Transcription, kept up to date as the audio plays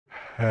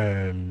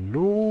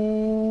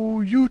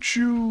Hello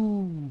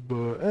YouTube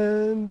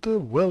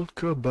and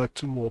welcome back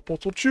to more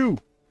Portal 2.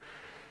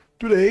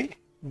 Today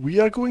we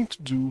are going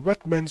to do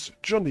Rattmanns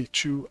Journey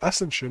to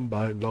Ascension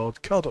by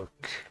Lord Kardok.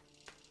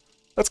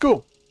 Let's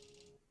go!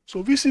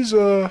 So this is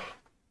a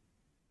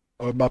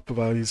map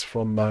that is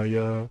from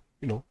my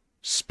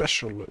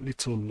special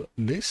little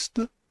list,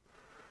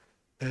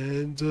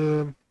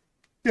 and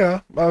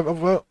yeah,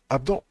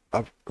 I've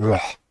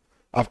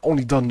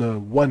only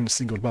done one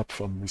single map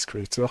from this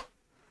creator.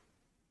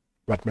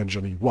 Rattmanns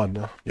Journey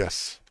 1,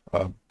 yes.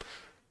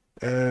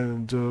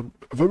 And the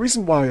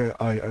reason why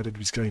I added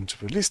this guy into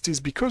the list is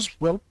because,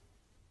 well,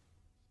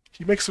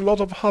 he makes a lot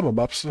of hammer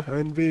maps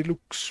and they look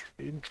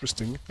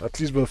interesting, at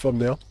least the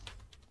thumbnail.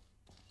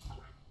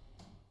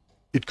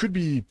 It could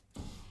be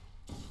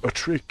a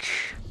trick,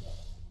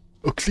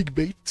 a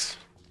clickbait.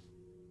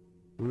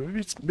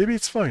 Maybe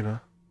it's fine, huh?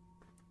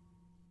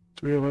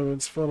 To hear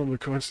what's fun on the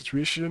current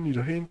situation, need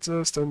a hint,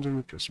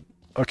 standard...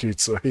 Okay,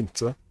 it's a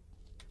hint,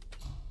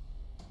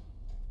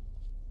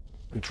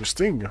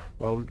 Interesting.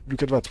 Well,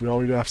 look at that, we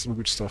already have some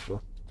good stuff.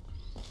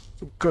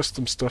 Some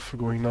custom stuff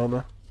going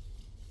on.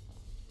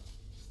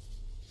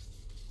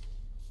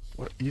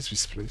 What is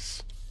this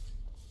place?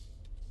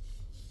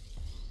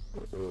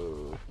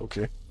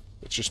 Okay.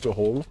 It's just a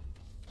hole.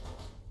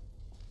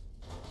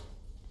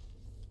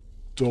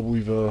 Door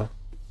with a...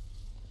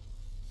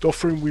 door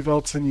frame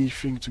without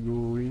anything to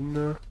go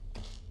in.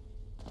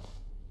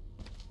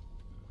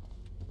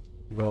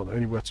 Without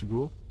anywhere to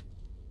go.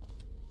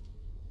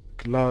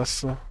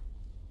 Glass.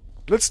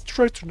 Let's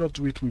try to not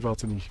do it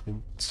without any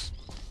hints.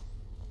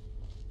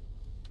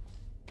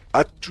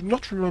 I do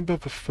not remember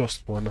the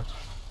first one.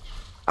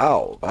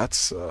 Ow,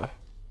 that's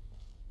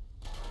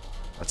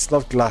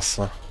not glass,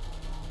 huh?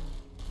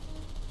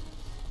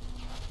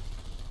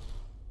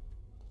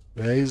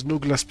 There is no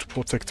glass to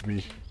protect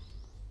me.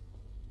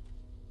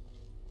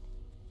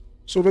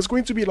 So there's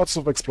going to be lots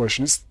of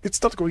exploration.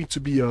 It's not going to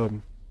be a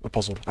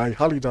puzzle. I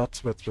highly doubt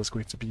that there's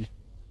going to be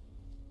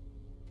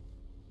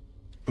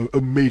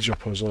a major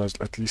puzzle,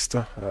 at least.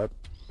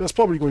 There's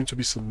probably going to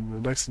be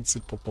some nice and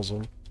simple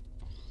puzzle.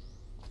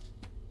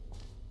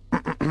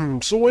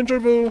 So enjoy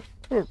the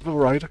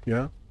ride,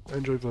 yeah.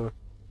 Enjoy the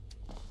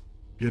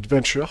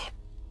adventure.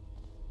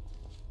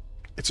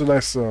 It's a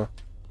nice,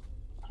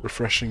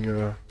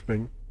 refreshing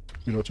thing,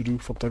 to do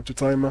from time to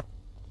time.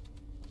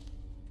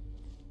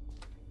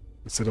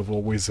 Instead of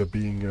always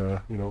being,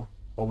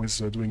 always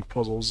doing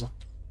puzzles.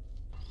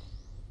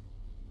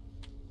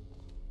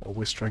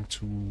 Always trying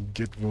to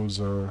get those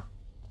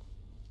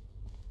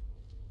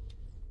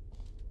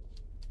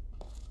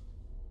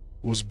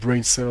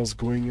brain cells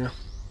going.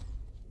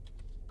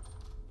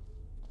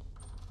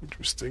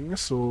 Interesting.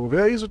 So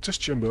there is a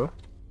test chamber.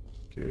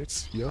 Okay,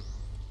 it's here.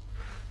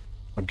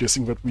 I'm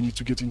guessing that we need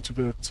to get into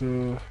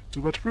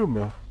that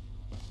room.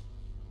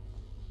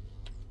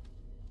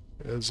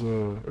 There's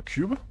a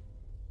cube.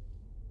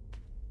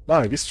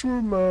 Ah, this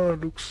room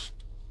looks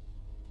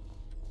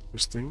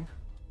interesting.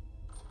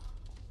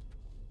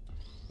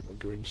 I'm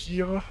going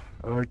here.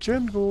 I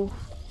can go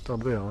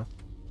down there. Huh?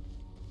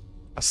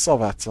 I saw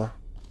that.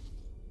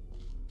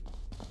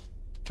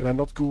 Can I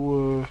not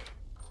go...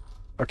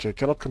 Okay, I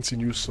cannot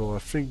continue, so I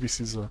think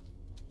this is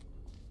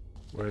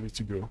where I need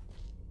to go.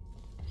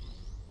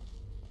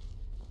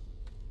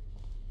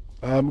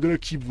 I'm gonna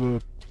keep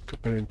the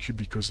companion cube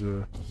because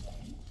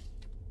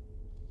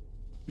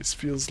this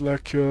feels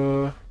like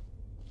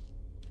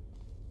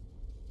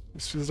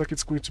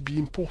it's going to be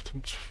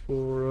important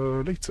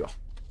for later.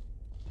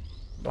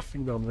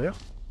 Nothing down there.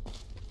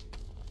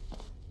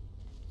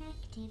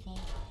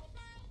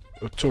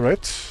 A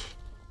turret.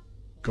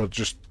 Got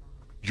just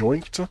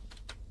yoinked.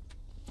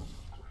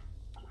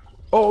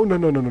 Oh, no.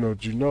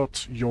 Do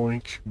not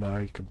yoink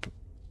my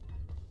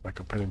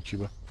companion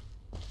cube.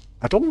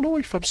 I don't know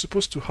if I'm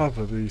supposed to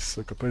have this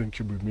companion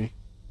cube with me.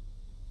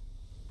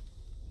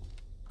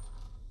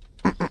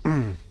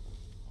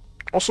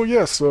 Also,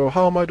 yes,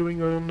 how am I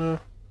doing on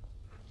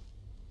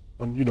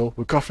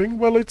the coughing?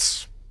 Well,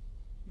 it's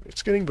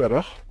getting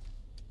better.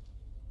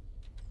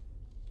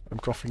 I'm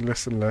coughing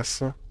less and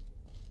less.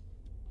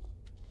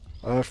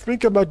 I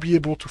think I might be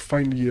able to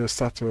finally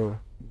start the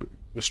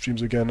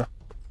streams again.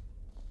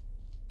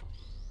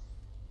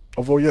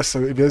 Although yes,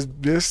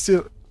 there's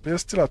still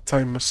at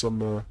times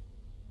some.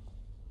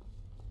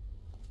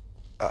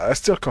 I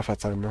still cough at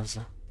times,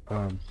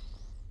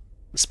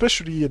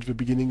 especially at the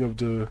beginning of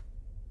the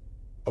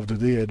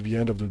day, at the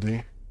end of the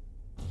day.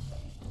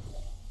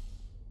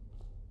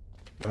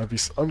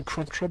 This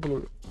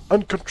uncontrollable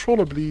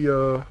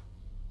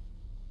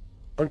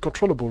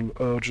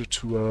urge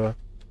to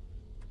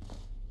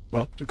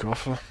well, to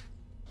cough.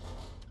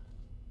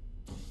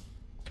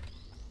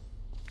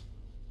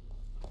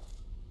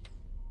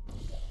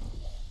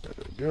 There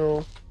we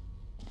go.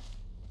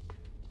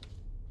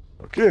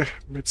 Okay,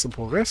 made some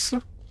progress.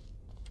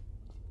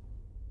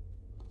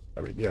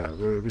 I mean, yeah,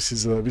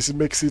 this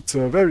makes it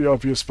very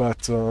obvious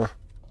that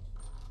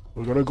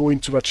we're gonna go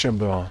into that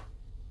chamber.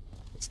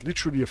 It's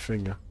literally a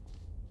thing.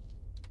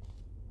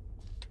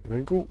 Can I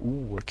go?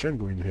 Ooh, I can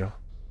go in here.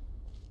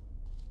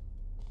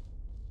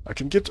 I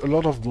can get a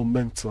lot of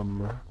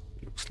momentum,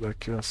 looks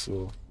like,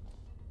 so...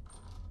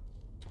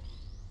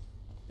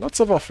 Lots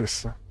of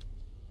office.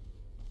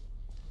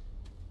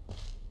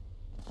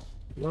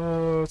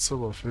 Lots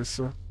of office.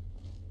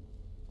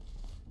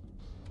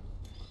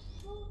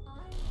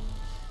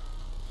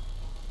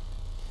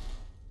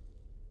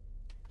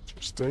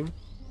 Interesting.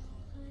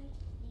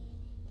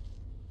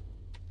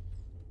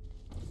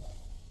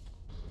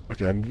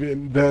 Okay,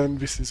 and then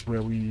this is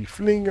where we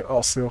fling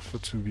ourselves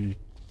to the...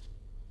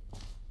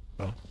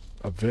 well,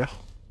 up there.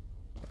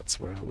 That's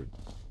where we...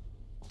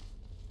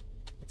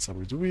 that's how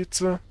we do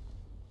it.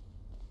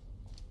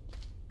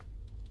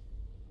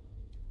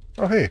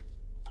 Oh, hey!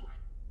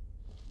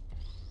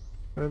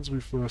 Ends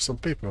with some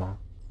paper.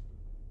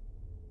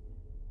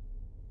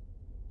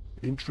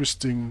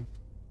 Interesting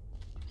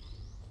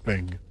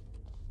thing.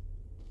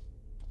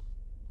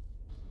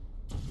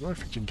 I don't know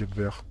if we can get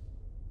there.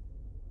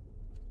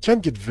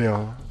 Can't get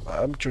there.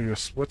 I'm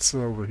curious. What's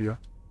over here?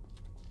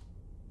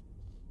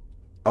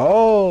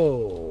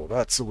 Oh,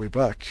 that's the way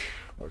back.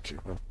 Okay,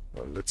 well,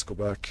 let's go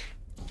back.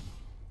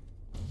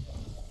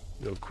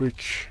 Real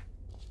quick.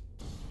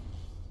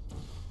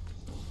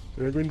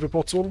 Can I go in the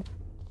portal?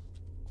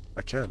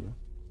 I can.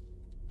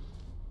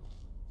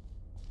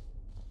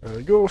 There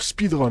we go,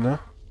 speedrun, huh?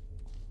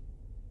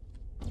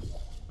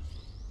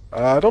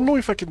 I don't know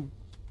if I can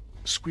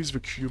squeeze the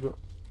cube.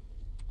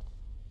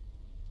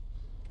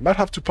 Might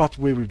have to part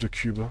way with the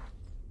cube.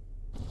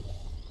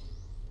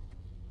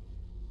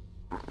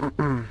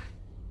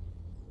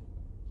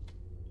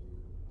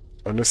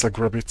 Unless I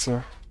grab it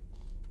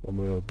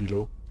from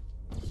below.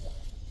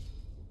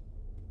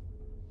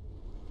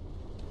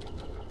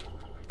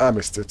 I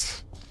missed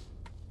it.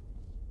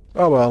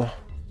 Oh well.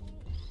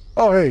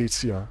 Oh hey,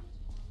 it's here.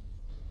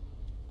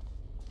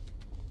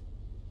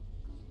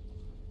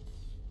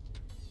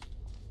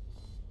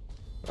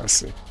 I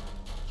see.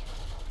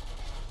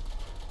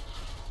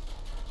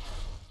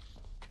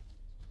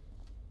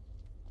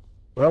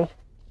 Well,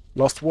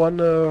 last one,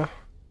 got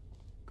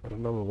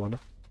another one.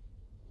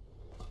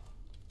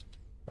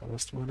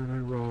 Last one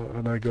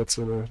and I got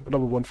another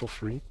one for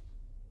free.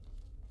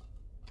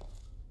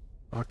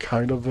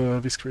 Kind of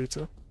this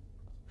creator.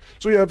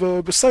 So yeah,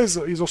 the size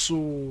is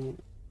also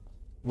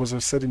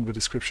was said in the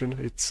description.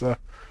 It's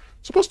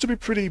supposed to be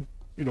pretty,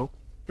 you know,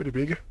 pretty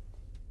big.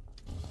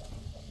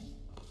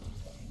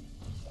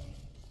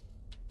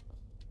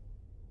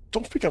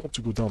 Don't think I want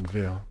to go down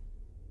there.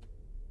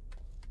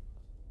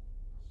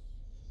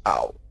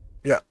 Ow.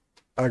 Yeah,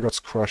 I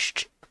got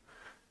crushed.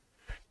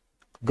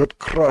 Got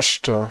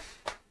crushed.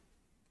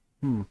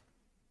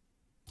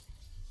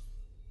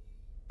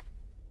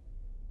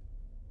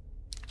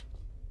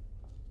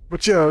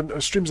 But yeah,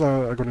 streams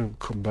are gonna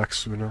come back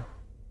sooner.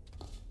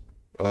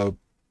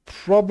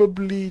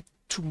 Probably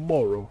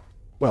tomorrow.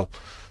 Well,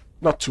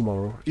 not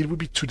tomorrow. It will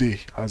be today,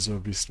 as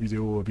of this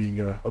video being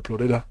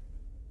uploaded.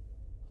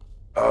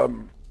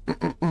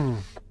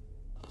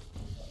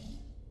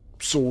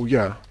 So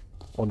yeah,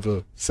 on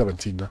the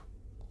 17th,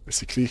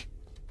 basically.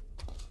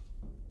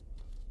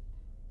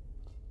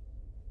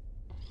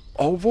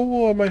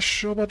 Although, am I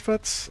sure about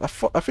that?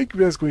 I think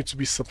there's going to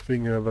be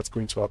something that's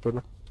going to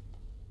happen.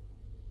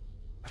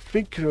 I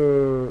think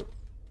I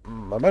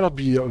might not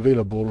be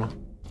available.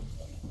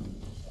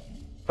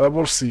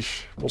 We'll see.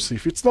 We'll see.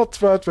 If it's not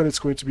that, then it's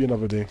going to be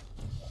another day.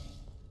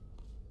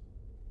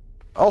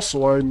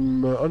 Also,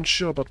 I'm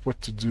unsure about what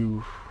to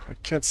do. I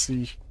can't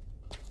see...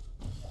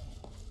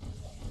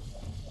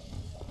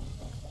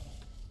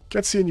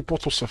 can't see any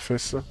portal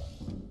surface.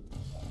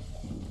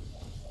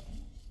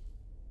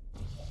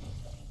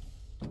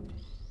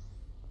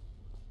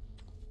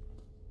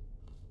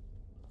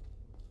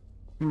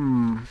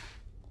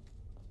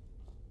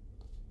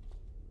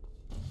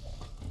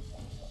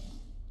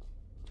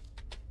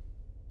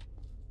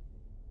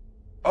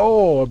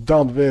 Oh,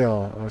 down there.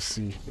 I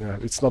see. Yeah,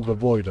 it's not the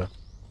void.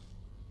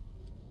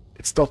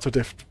 It's not a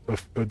depth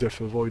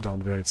void down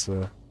there. It's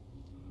not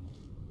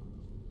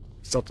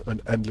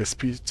an endless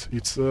pit.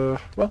 It's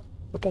well,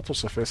 a portal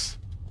surface.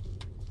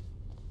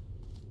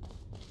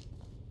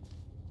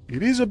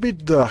 It is a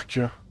bit dark.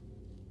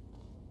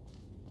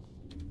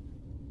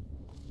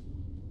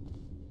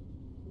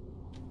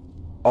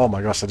 Oh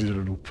my gosh, I did a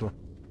loop.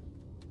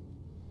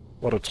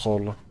 What a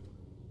troll.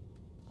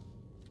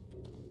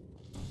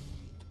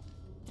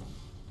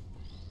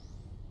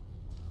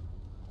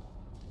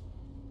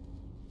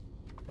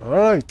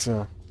 Alright.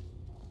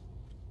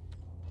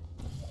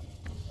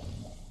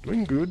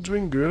 Doing good,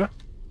 doing good.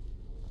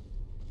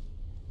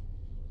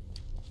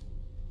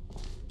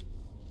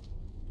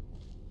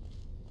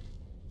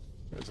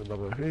 There's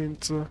another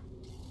hint.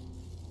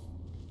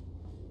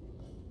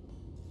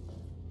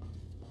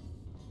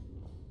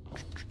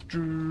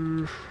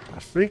 I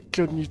think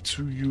I need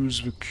to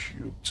use the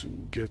cube to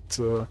get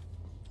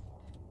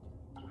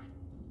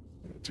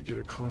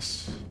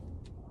across.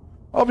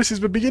 Oh, this is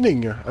the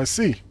beginning. I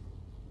see.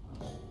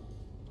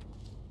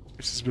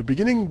 This is the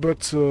beginning,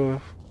 but I'm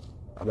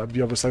at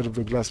the other side of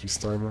the glass this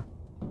time.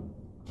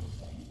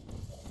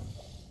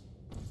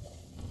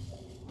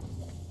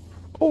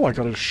 Oh, I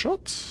got a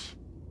shot?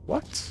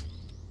 What?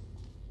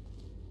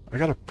 I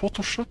got a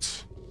portal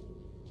shot?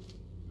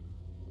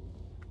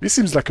 This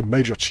seems like a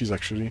major cheese,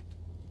 actually.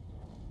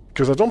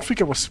 Because I don't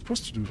think I was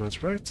supposed to do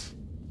that, right?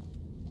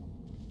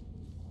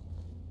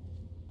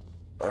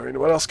 I mean,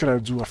 what else can I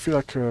do? I feel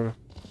like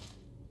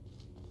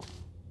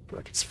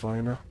it's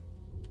fine.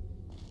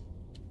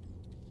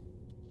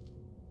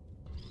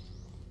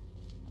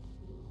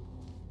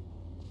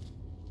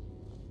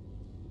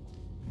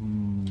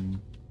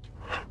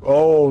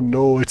 Oh,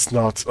 no, it's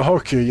not.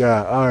 Okay,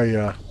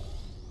 yeah,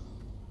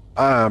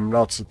 I'm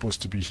not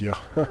supposed to be here.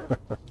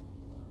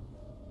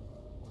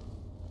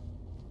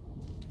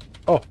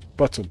 Oh,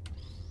 button.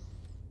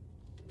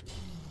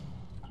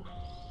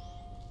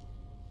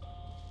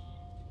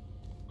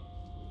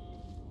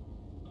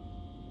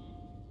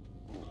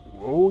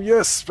 Oh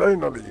yes,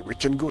 finally, we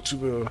can go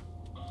to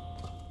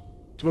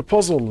the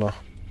puzzle now.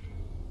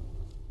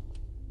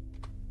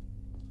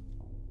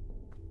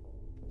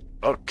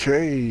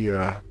 Okay,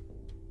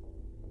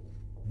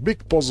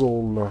 big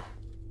puzzle.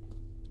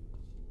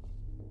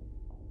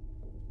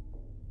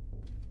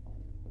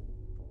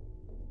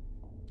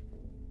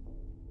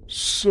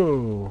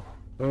 So,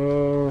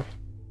 it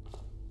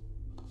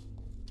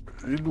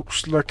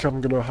looks like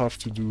I'm gonna have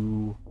to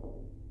do...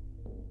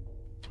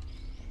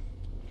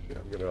 Yeah,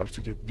 I'm gonna have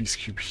to get this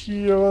cube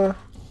here.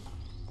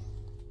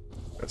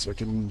 So I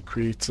can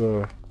create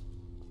a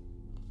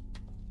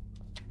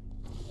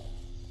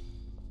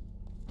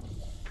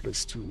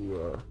place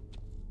to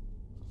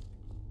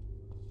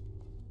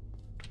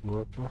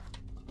go up.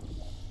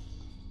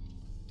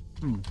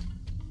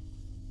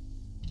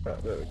 Ah,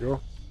 there we go.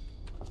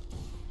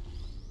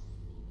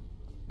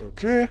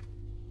 Okay.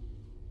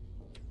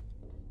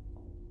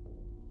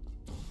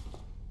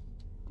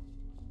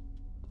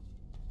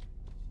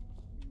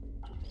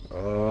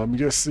 I'm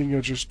guessing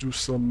I just do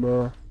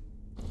some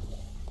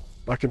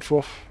back and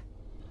forth.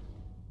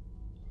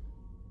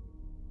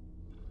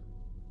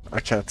 I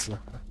can't.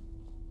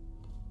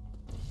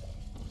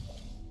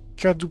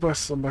 Can't do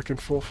some back and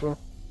forth.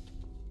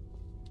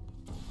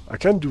 I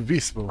can do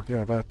this though.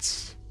 Yeah,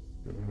 that's...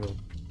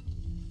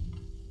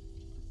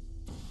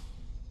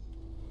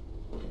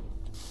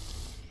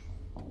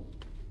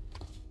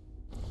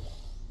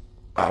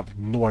 I have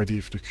no idea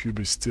if the cube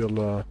is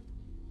still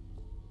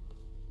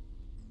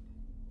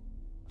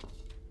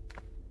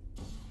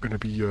gonna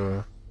be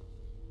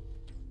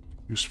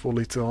useful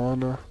later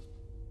on.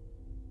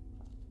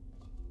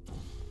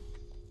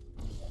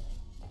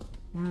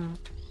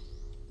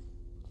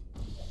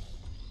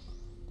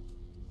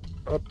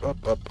 Up.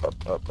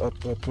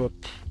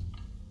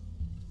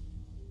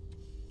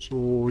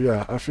 So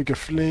yeah, I think a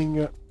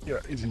fling, yeah,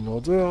 is in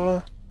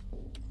order.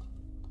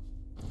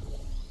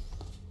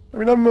 I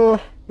mean,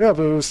 yeah,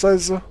 the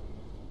size, the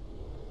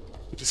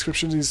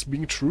description is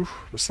being true.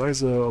 The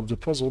size of the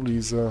puzzle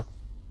is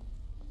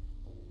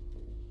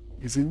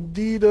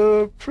indeed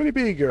pretty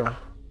big.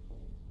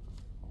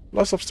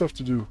 Lots of stuff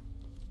to do.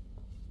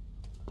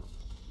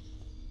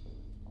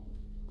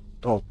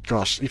 Oh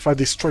gosh, if I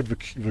destroyed the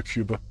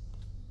cube,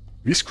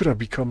 this could have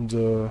become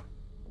the...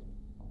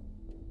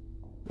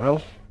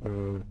 well,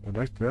 a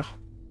nightmare.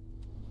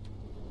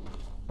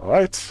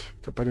 Alright,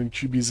 companion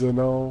cube is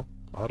now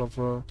out of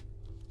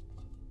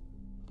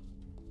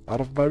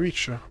my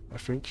reach, I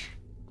think.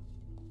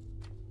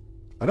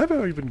 I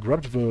never even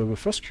grabbed the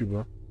first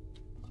cube.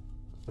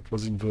 That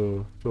was in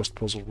the first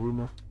puzzle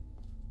room.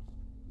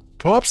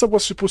 Perhaps I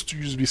was supposed to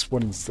use this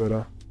one instead.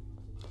 I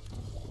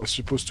was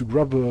supposed to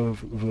grab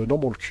the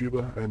normal cube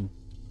and...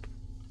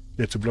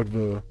 yeah, to block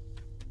the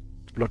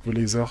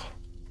laser.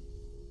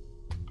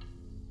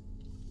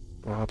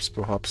 Perhaps.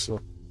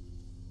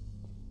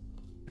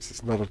 This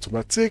is not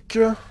automatic.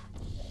 Yeah,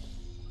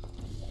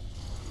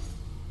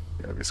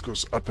 this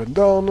goes up and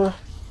down.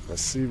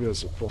 Let's see,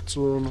 there's a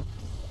portal.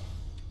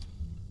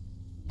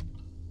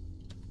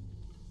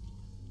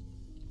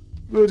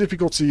 The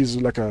difficulty is,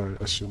 like I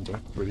assumed,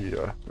 pretty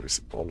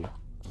simple.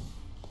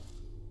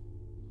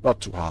 Not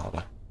too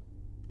hard.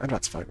 And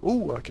that's fine.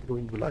 Oh, I can go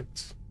in the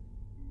light.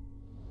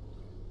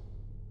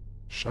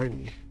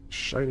 Shiny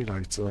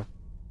lights. There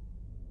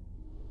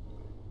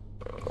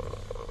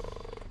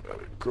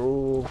we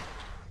go.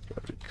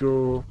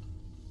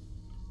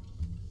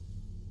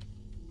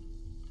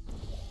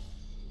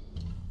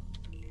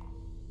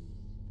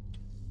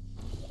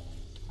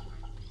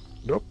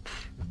 Nope.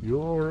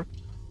 You're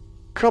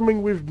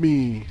coming with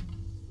me.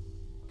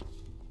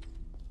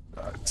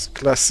 It's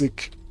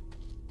classic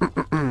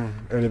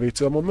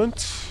elevator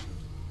moment.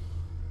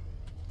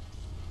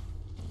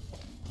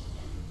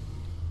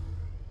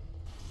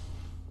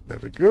 There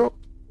we go.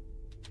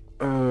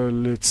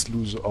 Let's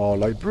lose our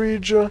light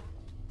bridge.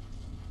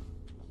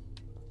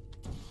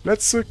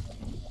 Let's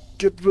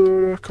get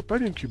the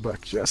companion cube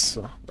back. Yes,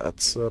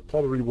 that's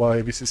probably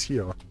why this is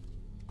here.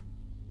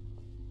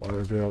 Why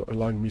they're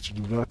allowing me to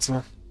do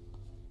that.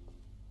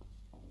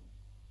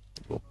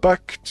 Go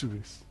back to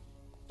this.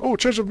 Oh,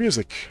 change of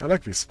music. I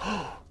like this.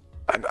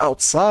 And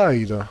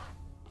outside.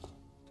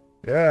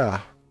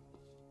 Yeah.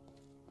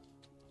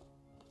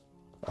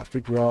 I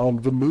think we are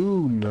on the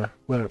moon.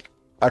 Well,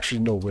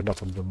 actually, no, we're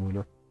not on the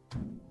moon.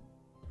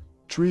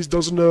 Trees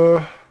doesn't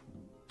grow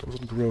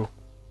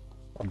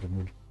on the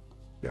moon.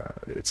 Yeah,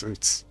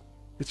 it's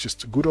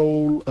just a good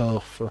old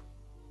Earth.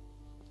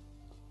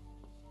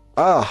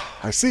 Ah,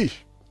 I see.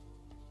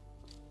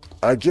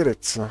 I get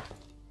it.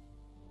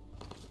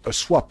 A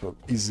swap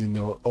is in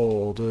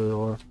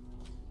order.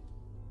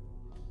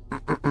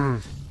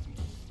 A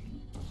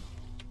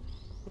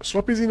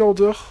swap is in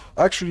order.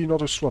 Actually,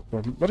 not a swap.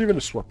 Not even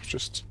a swap.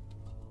 Just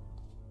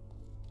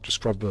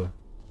grab the.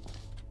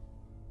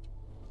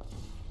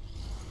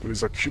 There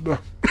is a cube.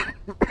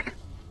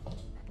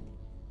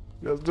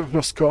 Yes, the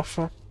first cough.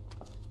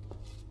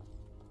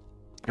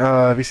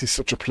 This is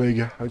such a plague.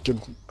 I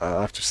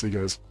have to say,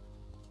 guys.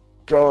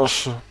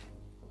 Gosh.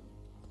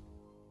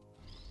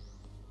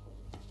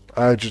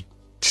 I just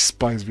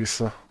despise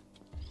this.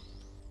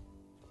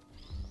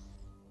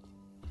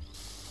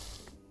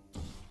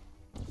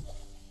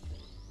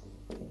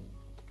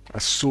 I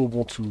so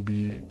want to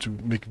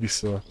make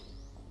this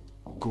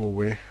go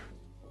away.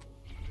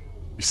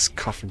 This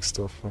coughing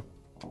stuff.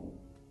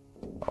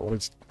 I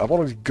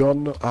want it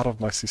gone out of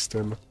my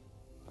system.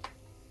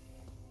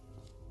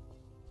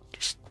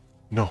 Just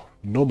no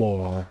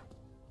more.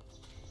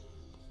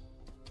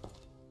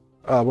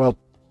 Ah, well,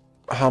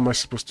 how am I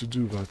supposed to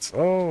do that?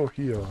 Oh,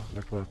 here,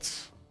 like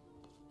that.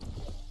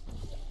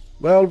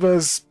 Well,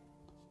 there's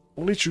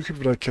only two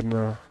people that I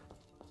can.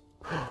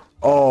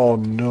 Oh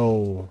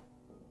no!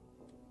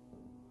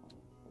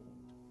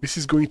 This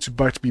is going to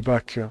bite me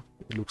back.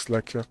 It looks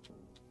like.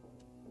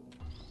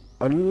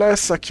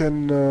 Unless I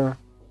can.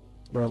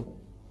 Well.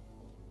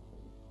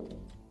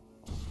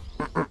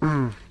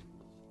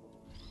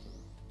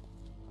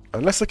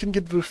 Unless I can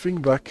get the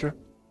thing back.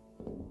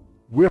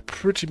 We're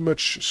pretty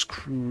much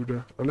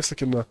screwed. Unless I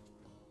can...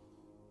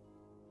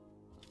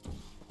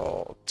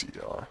 Oh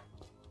dear.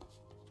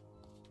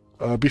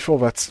 Before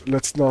that,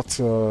 let's not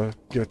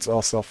get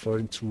ourselves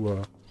into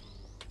a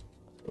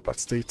bad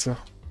state.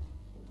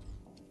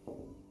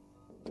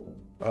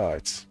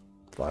 It's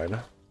fine.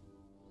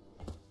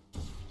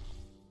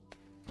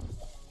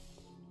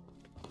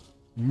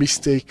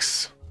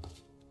 Mistakes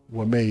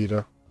were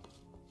made.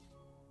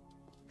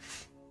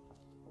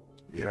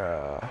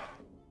 Yeah.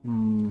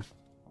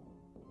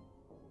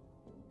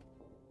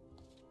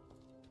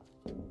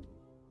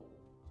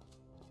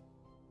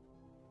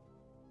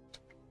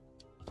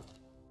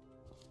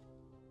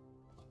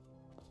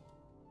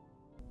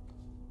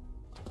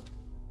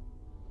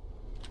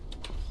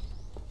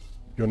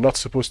 You're not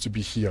supposed to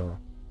be here.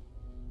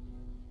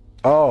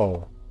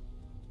 Oh.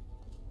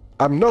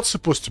 I'm not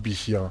supposed to be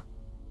here.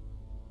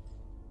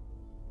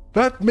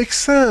 That makes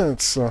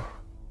sense.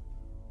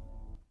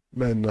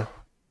 Man.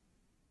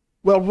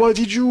 Well, why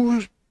did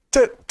you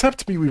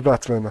tempt me with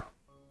that, man?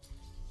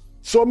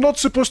 So I'm not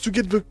supposed to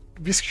get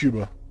this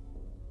cube.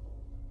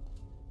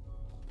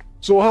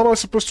 So how am I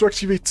supposed to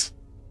activate?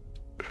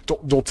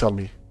 Don't tell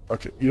me.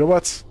 Okay, you know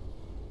what?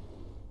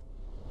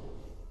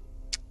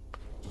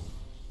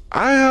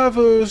 I have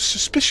a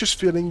suspicious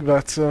feeling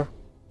that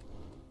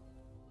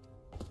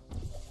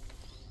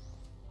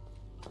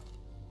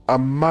I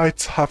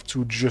might have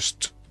to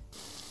just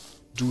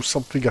do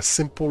something as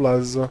simple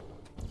as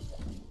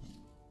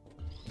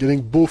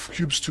getting both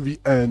cubes to the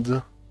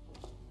end.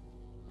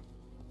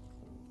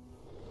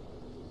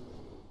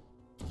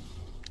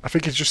 I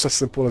think it's just as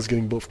simple as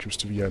getting both cubes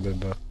to the end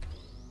and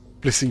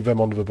placing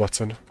them on the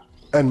button.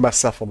 And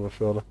myself on the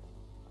third.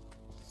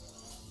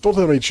 Don't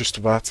tell me it's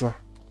just that.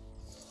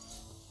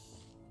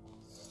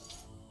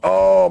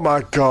 Oh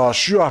my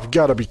gosh, you have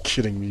gotta be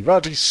kidding me.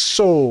 That is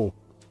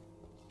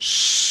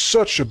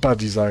such a bad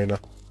design.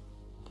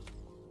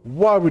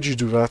 Why would you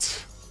do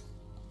that?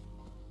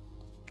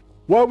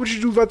 Why would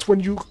you do that when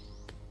you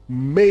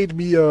made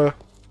me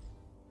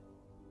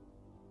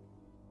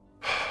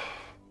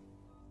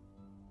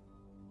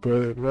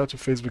But we have to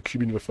face the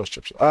cube in the first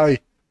chapter.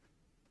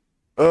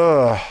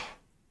 Oh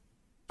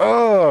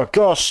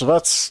gosh,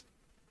 that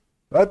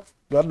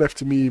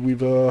left me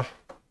with a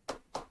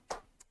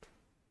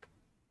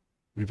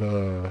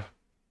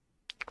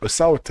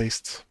sour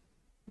taste.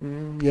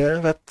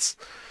 Yeah,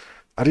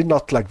 I did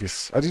not like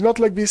this. I did not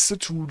like this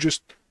to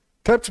just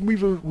tempt me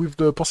with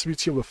the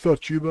possibility of a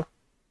third cube.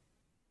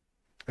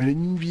 And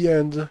in the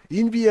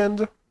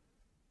end,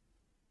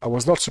 I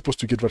was not supposed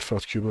to get that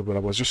third cube, but I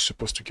was just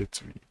supposed to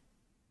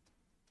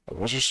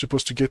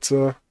get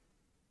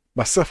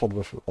myself on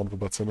the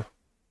button.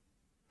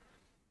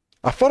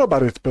 I thought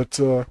about it, but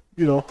you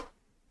know,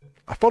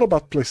 I thought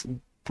about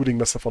putting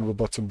myself on the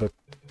button, but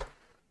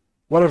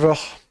whatever.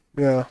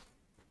 Yeah,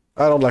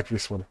 I don't like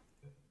this one.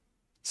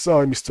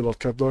 Sorry, Mr. Lord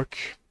Capdoc.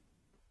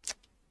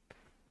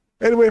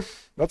 Anyway,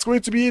 that's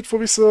going to be it for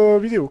this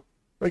video.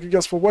 Thank you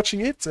guys for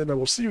watching it, and I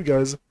will see you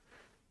guys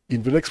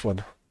in the next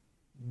one.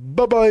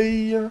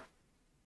 Bye-bye!